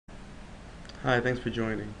Hi, thanks for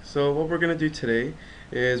joining. So what we're going to do today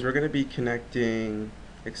is we're going to be connecting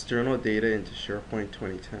external data into SharePoint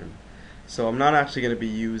 2010. So I'm not actually going to be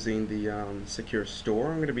using the secure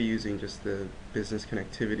store. I'm going to be using just the business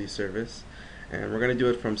connectivity service, and we're going to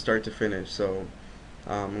do it from start to finish. So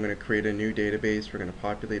I'm going to create a new database. We're going to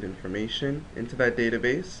populate information into that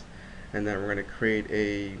database, and then we're going to create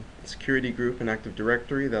a security group and Active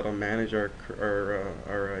Directory that'll manage our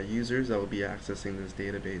users that will be accessing this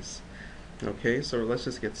database. Okay, so let's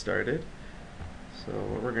just get started. So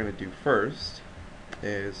what we're going to do first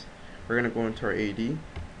is we're going to go into our AD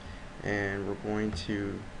and we're going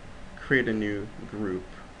to create a new group,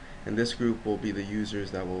 and this group will be the users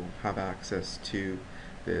that will have access to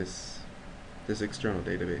this external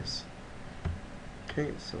database.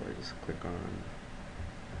 Okay, so I just click on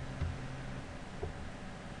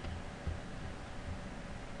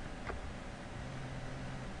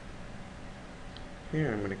here.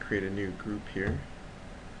 I'm going to create a new group here.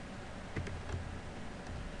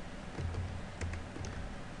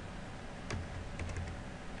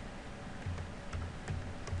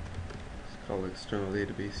 It's called external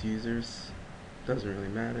database users. Doesn't really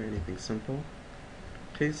matter, anything simple.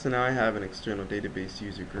 Okay, so now I have an external database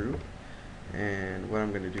user group, and what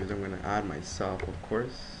I'm going to do is I'm going to add myself, of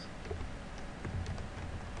course.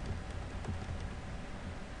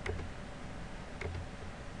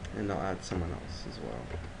 And I'll add someone else as well.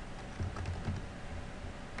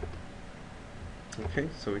 Okay,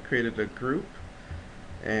 so we created a group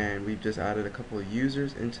and we've just added a couple of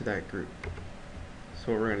users into that group.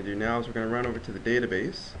 So what we're going to do now is we're going to run over to the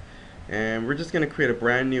database, and we're just going to create a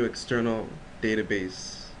brand new external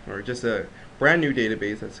database, or just a brand new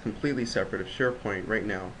database that's completely separate of SharePoint right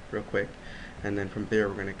now, real quick. And then from there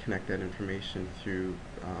we're going to connect that information through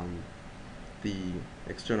the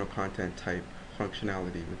external content type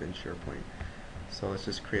functionality within SharePoint. So let's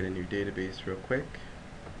just create a new database real quick.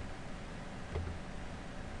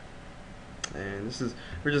 And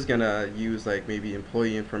we're just gonna use like maybe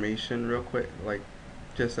employee information real quick, like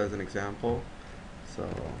just as an example. So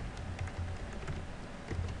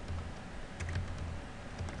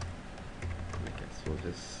I guess we'll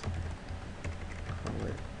just call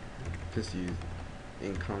it, just use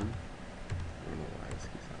income. I don't know why this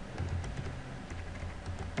keeps happening.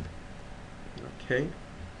 Okay,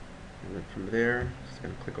 and then from there, just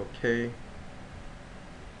gonna click OK.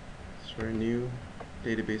 So our new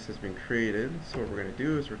database has been created. So what we're going to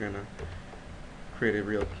do is we're going to create a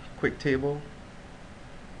real quick table.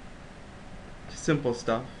 Simple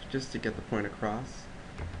stuff, just to get the point across.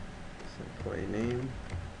 So employee name.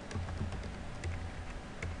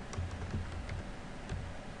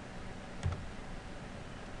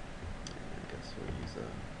 I guess we'll use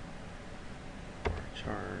a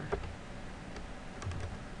varchar.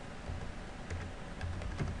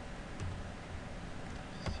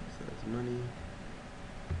 Just use that as money.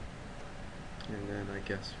 And then I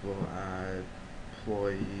guess we'll add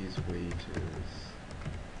employees' wages.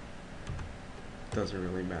 Doesn't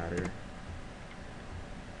really matter.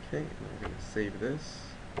 Okay, now we're going to save this.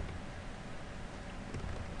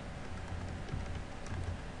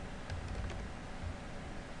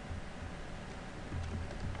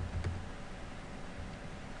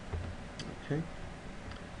 Okay,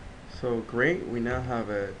 so great, we now have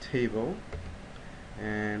a table.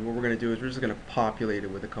 And what we're going to do is we're just going to populate it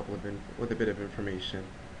with a bit of information.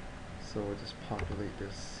 So we'll just populate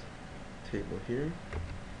this table here.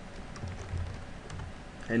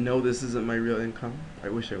 And no, this isn't my real income. I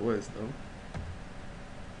wish it was though.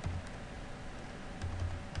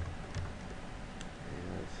 And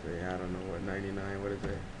let's say, I don't know what, 99, what is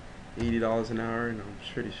it? $80 an hour? No, I'm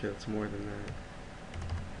pretty sure it's more than that.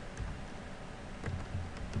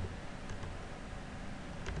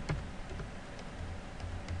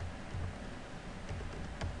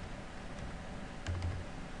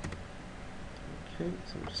 Okay,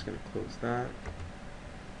 so I'm just going to close that.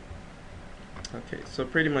 Okay, so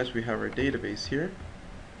pretty much we have our database here,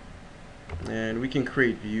 and we can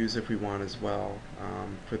create views if we want as well.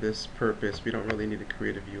 For this purpose, we don't really need to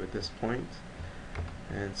create a view at this point.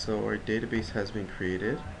 And so our database has been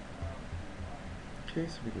created. Okay,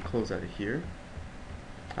 so we can close out of here.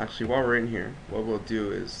 Actually, while we're in here, what we'll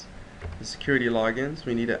do is the security logins,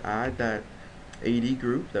 we need to add that AD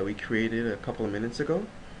group that we created a couple of minutes ago.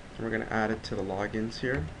 And we're going to add it to the logins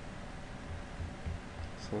here.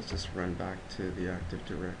 So let's just run back to the Active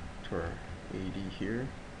Directory, to our AD here.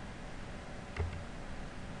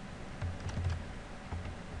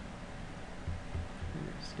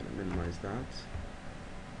 I'm just going to minimize that.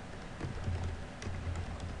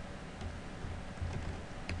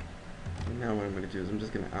 And now what I'm going to do is I'm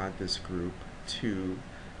just going to add this group to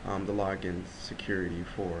the login security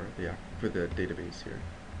for the database here.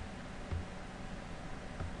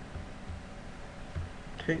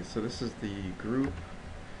 Okay, so this is the group,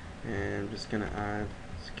 and I'm just going to add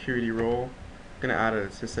security role. I'm going to add a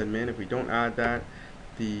sysadmin. If we don't add that,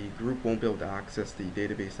 the group won't be able to access the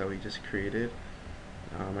database that we just created.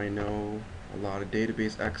 I know a lot of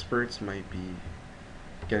database experts might be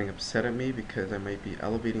getting upset at me because I might be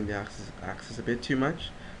elevating the access a bit too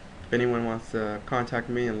much. If anyone wants to contact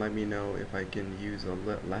me and let me know if I can use a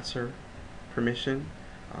lesser permission,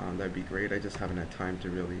 that'd be great. I just haven't had time to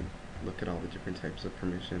really look at all the different types of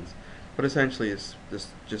permissions. But essentially it's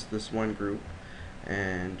just this one group,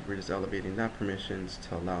 and we're just elevating that permissions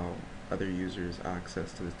to allow other users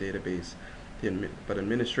access to this database. But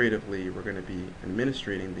administratively, we're going to be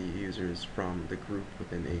administrating the users from the group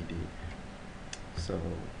within AD. So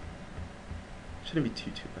shouldn't be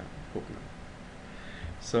too bad. Hope not.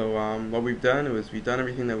 So what we've done is we've done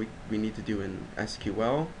everything that we need to do in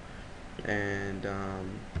SQL, and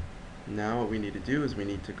now what we need to do is we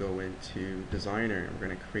need to go into Designer, and we're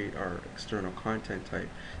going to create our external content type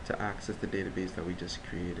to access the database that we just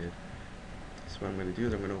created. So what I'm going to do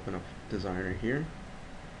is I'm going to open up Designer here.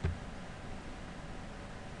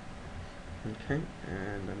 Okay,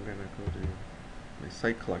 and I'm going to go to my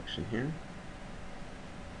site collection here.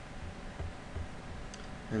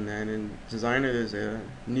 And then in Designer there's a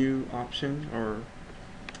new option, or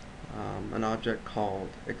an object called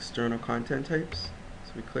external content types.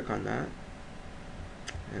 So we click on that,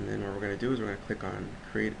 and then what we're going to do is we're going to click on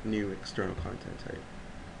create new external content type.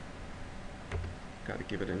 Got to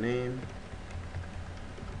give it a name.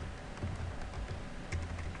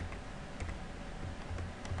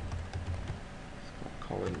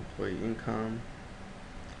 Call it employee income,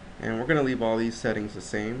 and we're going to leave all these settings the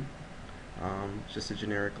same. Just a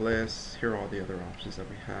generic list. Here are all the other options that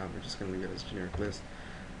we have. We're just going to leave it as a generic list,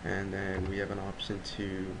 and then we have an option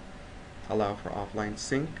to allow for offline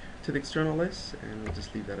sync to the external list, and we'll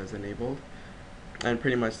just leave that as enabled. And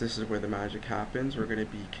pretty much this is where the magic happens. We're going to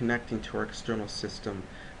be connecting to our external system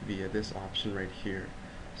via this option right here.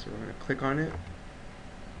 So we're going to click on it,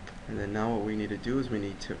 and then now what we need to do is we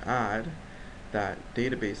need to add that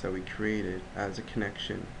database that we created as a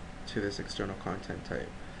connection to this external content type.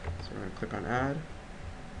 So we're going to click on add.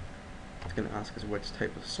 It's going to ask us which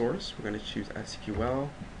type of source. We're going to choose SQL,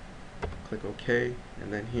 click OK,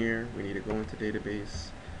 and then here we need to go into database,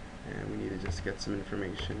 and we need to just get some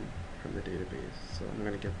information from the database. So I'm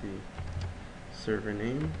going to get the server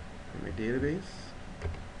name for my database,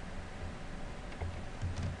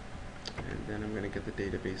 and then I'm going to get the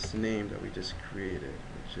database name that we just created,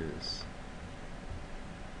 which is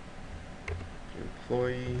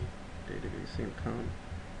employee database income.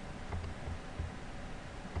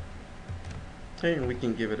 Okay, and we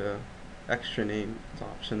can give it a extra name. It's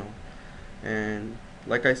optional. And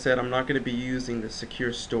like I said, I'm not going to be using the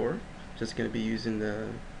secure store, just going to be using the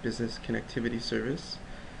business connectivity service.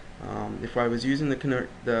 If I was using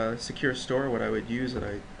the secure store, what I would use,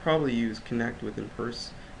 I'd probably use connect with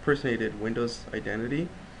impersonated Windows identity,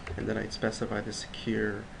 and then I'd specify the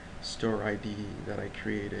secure store ID that I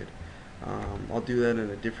created. I'll do that in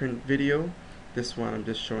a different video. This one I'm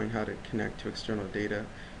just showing how to connect to external data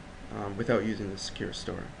without using the secure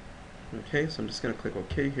store. Okay, so I'm just going to click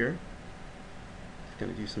OK here. Just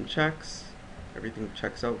going to do some checks. Everything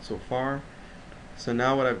checks out so far. So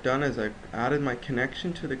now what I've done is I've added my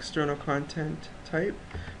connection to the external content type,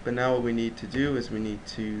 but now what we need to do is we need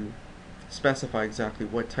to specify exactly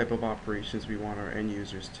what type of operations we want our end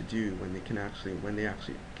users to do when they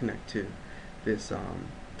actually connect to this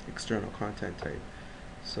external content type.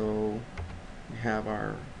 So we have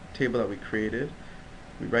our table that we created.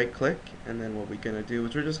 We right click, and then what we're going to do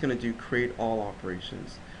is we're just going to do create all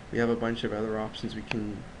operations. We have a bunch of other options we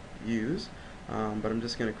can use, but I'm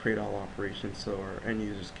just going to create all operations so our end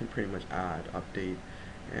users can pretty much add, update,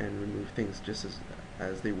 and remove things just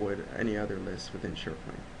as they would any other list within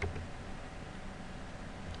SharePoint.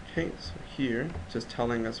 Okay, so here, just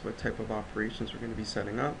telling us what type of operations we're going to be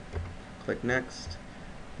setting up. Click next.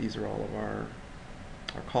 These are all of our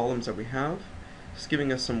columns that we have. Just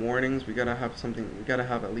giving us some warnings. We gotta have something. We gotta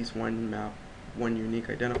have at least one map, one unique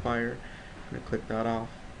identifier. I'm gonna click that off,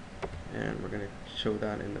 and we're gonna show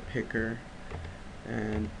that in the picker.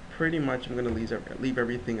 And pretty much, I'm gonna leave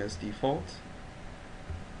everything as default.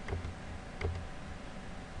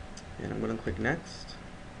 And I'm gonna click next.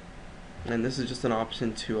 And this is just an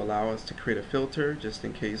option to allow us to create a filter, just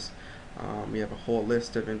in case we have a whole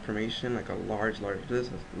list of information, like a large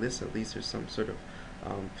list. At least there's some sort of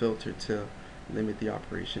filter to limit the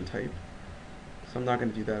operation type. So I'm not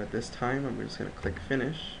going to do that at this time. I'm just going to click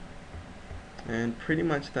finish, And pretty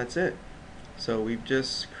much that's it. So we've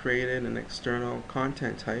just created an external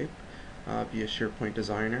content type via SharePoint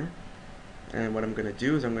Designer. And what I'm going to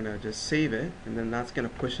do is I'm going to just save it, and then that's going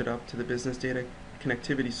to push it up to the business data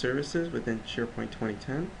connectivity services within SharePoint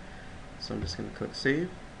 2010. So I'm just going to click save.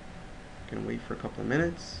 Going to wait for a couple of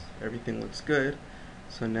minutes. Everything looks good.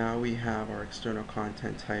 So now we have our external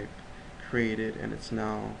content type created, and it's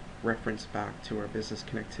now referenced back to our business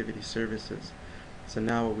connectivity services. So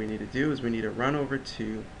now what we need to do is we need to run over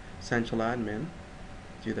to Central Admin.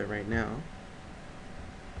 Do that right now.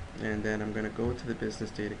 And then I'm going to go to the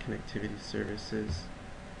business data connectivity services.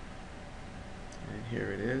 And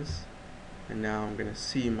here it is. And now I'm going to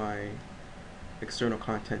see my external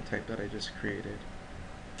content type that I just created.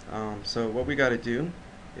 So what we got to do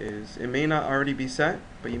is, it may not already be set,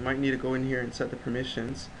 but you might need to go in here and set the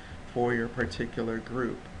permissions for your particular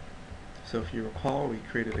group. So if you recall, we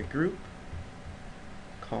created a group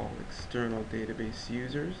called external database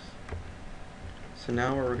users. So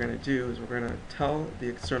now what we're going to do is we're going to tell the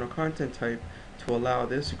external content type to allow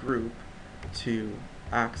this group to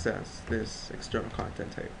access this external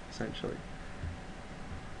content type, essentially.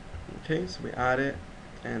 Okay, so we add it,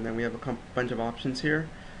 and then we have a bunch of options here.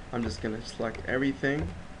 I'm just going to select everything,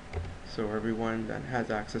 so everyone that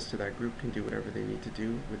has access to that group can do whatever they need to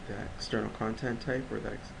do with that external content type or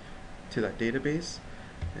to that database,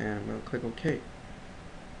 and I'm going to click OK.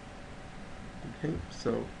 Okay,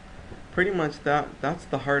 so pretty much that's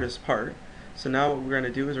the hardest part. So now what we're going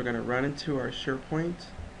to do is we're going to run into our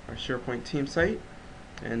SharePoint team site,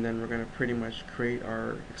 and then we're going to pretty much create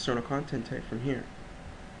our external content type from here.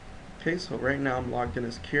 Okay, so right now I'm logged in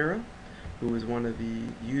as Kira, who is one of the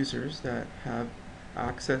users that have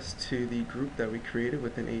access to the group that we created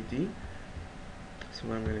within AD. So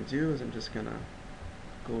what I'm going to do is I'm just going to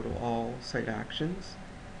go to all site actions,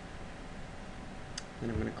 and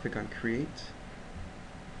I'm going to click on create,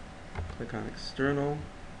 click on external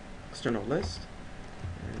list,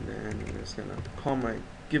 and then I'm just going to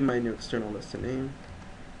give my new external list a name.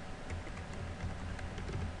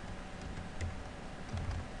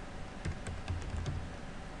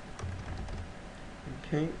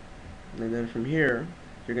 Okay, and then from here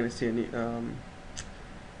you're going to see an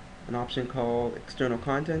option called external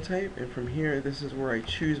content type, and from here this is where I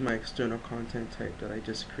choose my external content type that I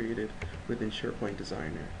just created within SharePoint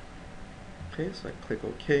Designer. Okay, so I click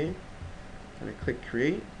OK, and I click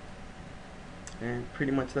create, and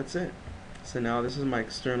pretty much that's it. So now this is my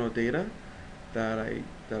external data that I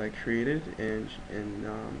created in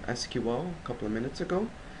SQL a couple of minutes ago,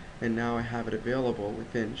 and now I have it available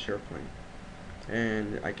within SharePoint.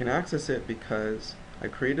 And I can access it because I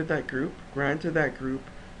created that group, granted that group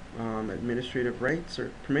administrative rights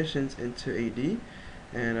or permissions into AD,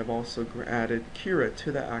 and I've also added Kira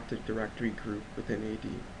to the Active Directory group within AD.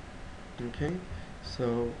 Okay,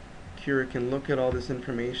 so Kira can look at all this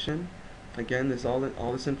information. Again,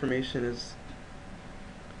 all this information is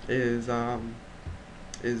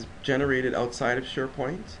generated outside of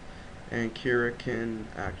SharePoint, and Kira can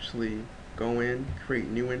actually go in, create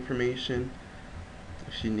new information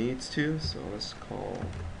if she needs to. So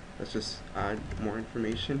let's just add more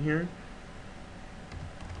information here.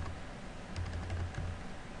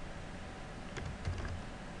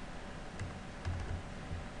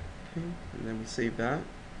 Okay, and then we save that,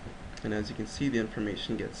 and as you can see, the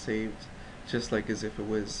information gets saved just like as if it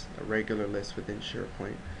was a regular list within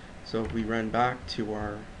SharePoint. So if we run back to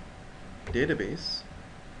our database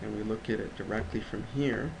and we look at it directly from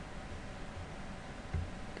here,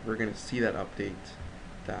 we're going to see that update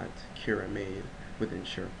that Kira made within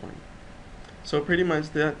SharePoint. So pretty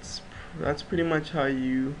much that's pretty much how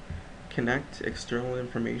you connect external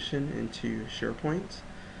information into SharePoint.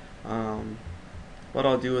 What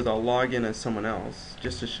I'll do is I'll log in as someone else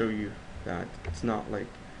just to show you that it's not like,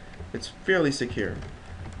 it's fairly secure.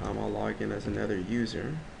 I'll log in as another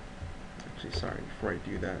user. Actually, sorry, before I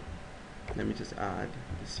do that, let me just add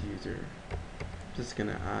this user. Just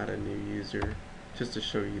gonna add a new user just to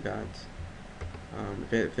show you that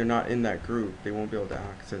if they're not in that group, they won't be able to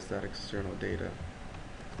access that external data.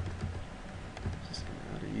 Just gonna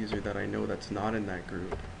add a user that I know that's not in that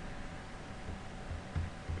group.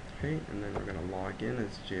 Okay, and then we're gonna log in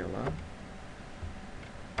as JLA.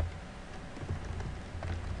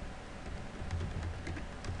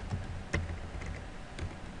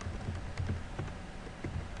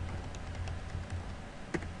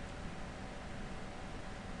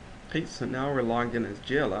 Okay, so now we're logged in as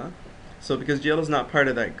Jayla. So because Jayla's not part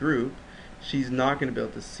of that group, she's not going to be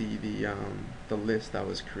able to see the list that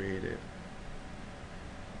was created.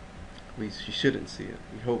 At least she shouldn't see it.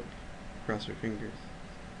 We hope. Cross our fingers.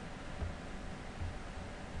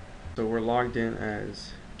 So we're logged in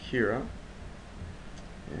as Kira,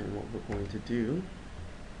 and what we're going to do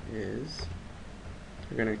is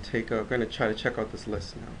we're going to try to check out this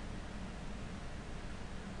list now.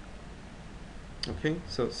 Okay,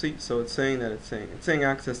 so see, so it's saying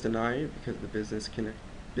access denied because of the business data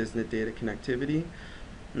connectivity,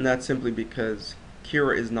 and that's simply because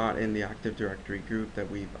Kira is not in the Active Directory group that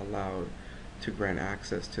we've allowed to grant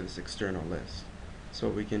access to this external list. So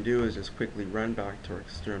what we can do is just quickly run back to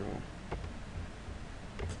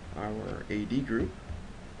our AD group,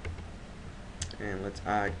 and let's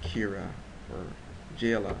add Kira or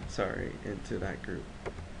Jayla, sorry, into that group.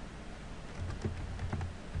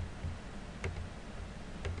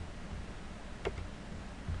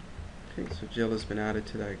 Okay, so Jayla's been added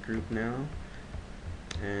to that group now,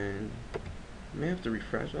 and I may have to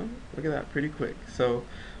refresh them. Look at that, pretty quick. So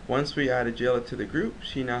once we added Jayla to the group,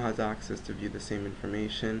 she now has access to view the same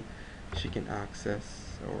information. She can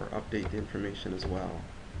access or update the information as well.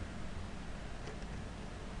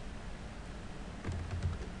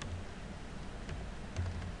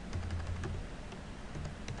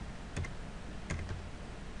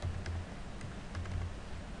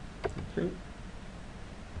 Okay.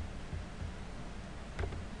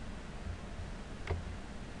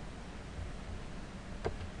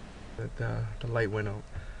 The light went out.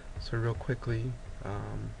 So real quickly,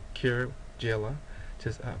 Jayla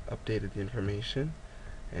just updated the information,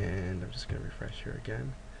 and I'm just going to refresh here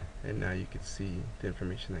again, and now you can see the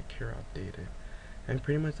information that Kira updated. And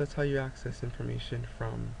pretty much that's how you access information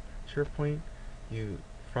from SharePoint,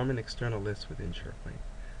 from an external list within SharePoint.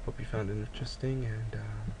 Hope you found it interesting, and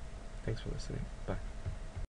thanks for listening. Bye.